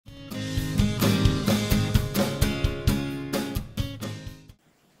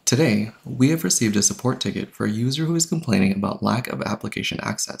Today, we have received a support ticket for a user who is complaining about lack of application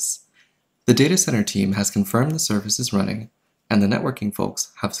access. The data center team has confirmed the service is running, and the networking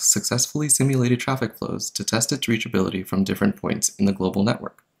folks have successfully simulated traffic flows to test its reachability from different points in the global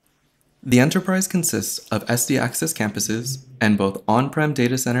network. The enterprise consists of SD-Access campuses and both on-prem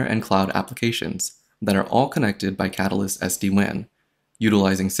data center and cloud applications that are all connected by Catalyst SD-WAN,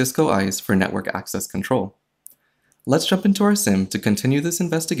 utilizing Cisco ISE for network access control. Let's jump into our SIM to continue this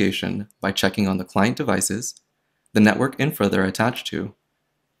investigation by checking on the client devices, the network infra they're attached to,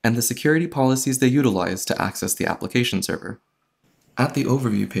 and the security policies they utilize to access the application server. At the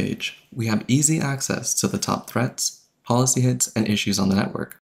overview page, we have easy access to the top threats, policy hits, and issues on the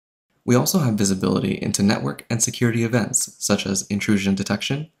network. We also have visibility into network and security events such as intrusion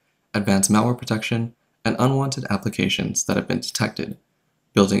detection, advanced malware protection, and unwanted applications that have been detected,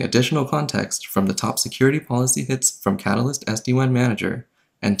 building additional context from the top security policy hits from Catalyst SD-WAN Manager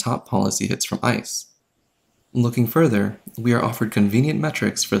and top policy hits from ISE. Looking further, we are offered convenient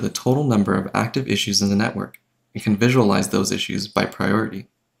metrics for the total number of active issues in the network and can visualize those issues by priority.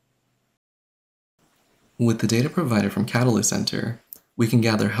 With the data provided from Catalyst Center, we can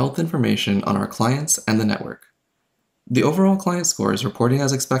gather health information on our clients and the network. The overall client score is reporting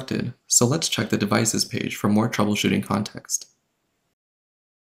as expected, so let's check the devices page for more troubleshooting context.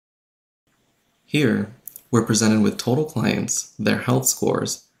 Here, we're presented with total clients, their health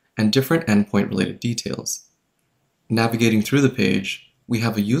scores, and different endpoint-related details. Navigating through the page, we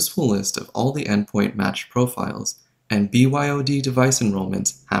have a useful list of all the endpoint matched profiles and BYOD device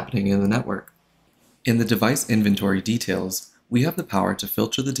enrollments happening in the network. In the device inventory details, we have the power to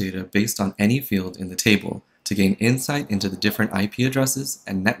filter the data based on any field in the table to gain insight into the different IP addresses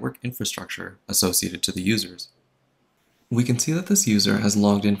and network infrastructure associated to the users. We can see that this user has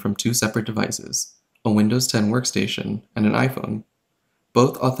logged in from two separate devices, a Windows 10 workstation and an iPhone,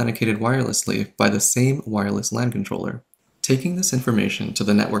 both authenticated wirelessly by the same wireless LAN controller. Taking this information to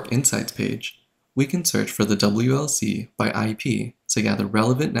the Network Insights page, we can search for the WLC by IP to gather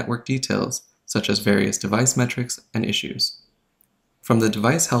relevant network details such as various device metrics and issues. From the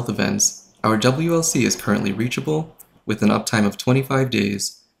device health events, our WLC is currently reachable with an uptime of 25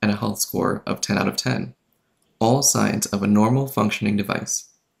 days and a health score of 10 out of 10, all signs of a normal functioning device.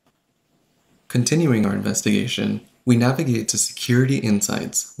 Continuing our investigation, we navigate to Security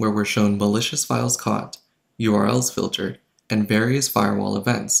Insights, where we're shown malicious files caught, URLs filtered, and various firewall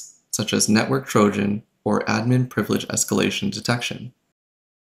events, such as network Trojan or admin privilege escalation detection.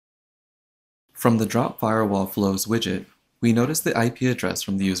 From the Drop Firewall Flows widget, we notice the IP address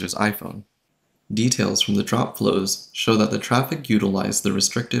from the user's iPhone. Details from the drop flows show that the traffic utilized the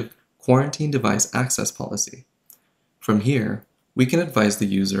restrictive Quarantine Device Access policy. From here, we can advise the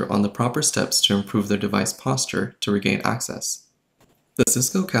user on the proper steps to improve their device posture to regain access. The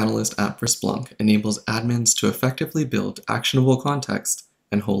Cisco Catalyst app for Splunk enables admins to effectively build actionable context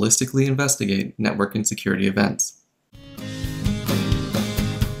and holistically investigate network and security events.